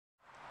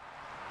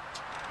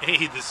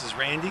Hey, this is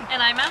Randy.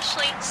 And I'm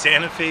Ashley.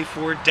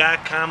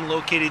 SantaFeFord.com,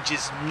 located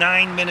just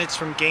 9 minutes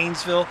from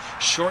Gainesville,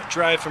 short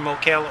drive from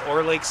Ocala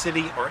or Lake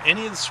City or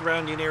any of the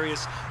surrounding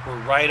areas. We're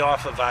right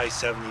off of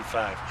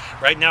I-75.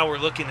 Right now we're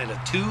looking at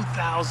a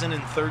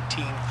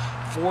 2013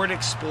 Ford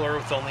Explorer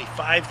with only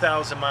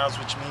 5,000 miles,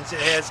 which means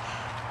it has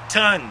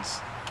tons,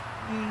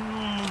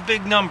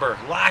 big number,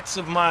 lots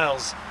of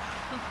miles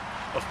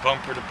of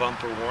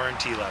bumper-to-bumper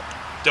warranty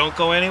left. Don't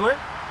go anywhere.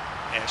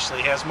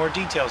 Ashley has more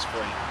details for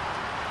you.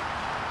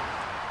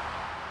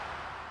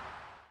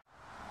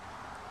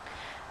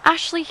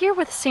 Ashley here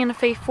with Santa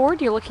Fe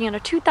Ford. You're looking at a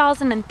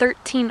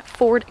 2013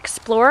 Ford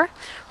Explorer.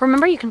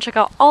 Remember, you can check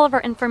out all of our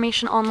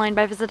information online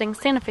by visiting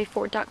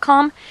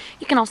SantaFeFord.com.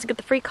 You can also get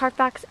the free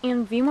Carfax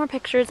and view more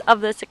pictures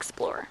of this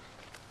Explorer.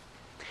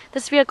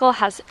 This vehicle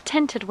has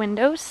tinted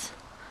windows,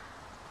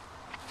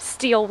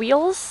 steel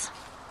wheels,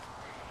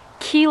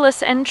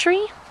 keyless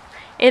entry.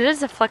 It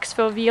is a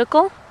flex-fill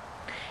vehicle,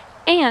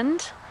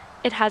 and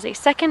it has a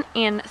second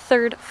and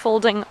third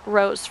folding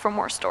rows for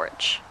more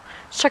storage.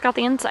 Let's check out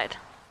the inside.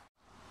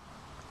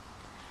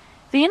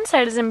 The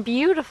inside is in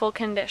beautiful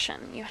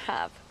condition. You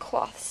have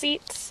cloth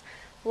seats,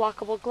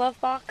 lockable glove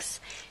box,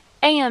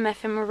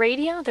 AM/FM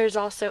radio. There's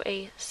also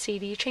a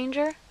CD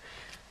changer.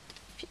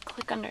 If you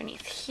click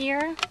underneath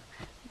here,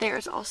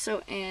 there's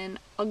also an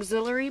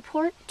auxiliary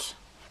port.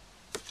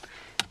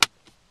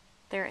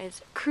 There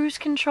is cruise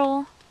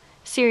control,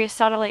 Sirius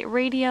satellite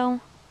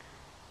radio,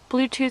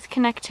 Bluetooth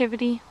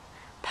connectivity,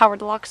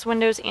 powered locks,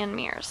 windows, and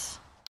mirrors.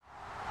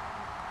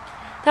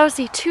 That was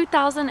the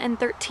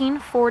 2013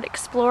 Ford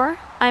Explorer.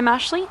 I'm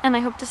Ashley, and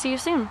I hope to see you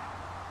soon.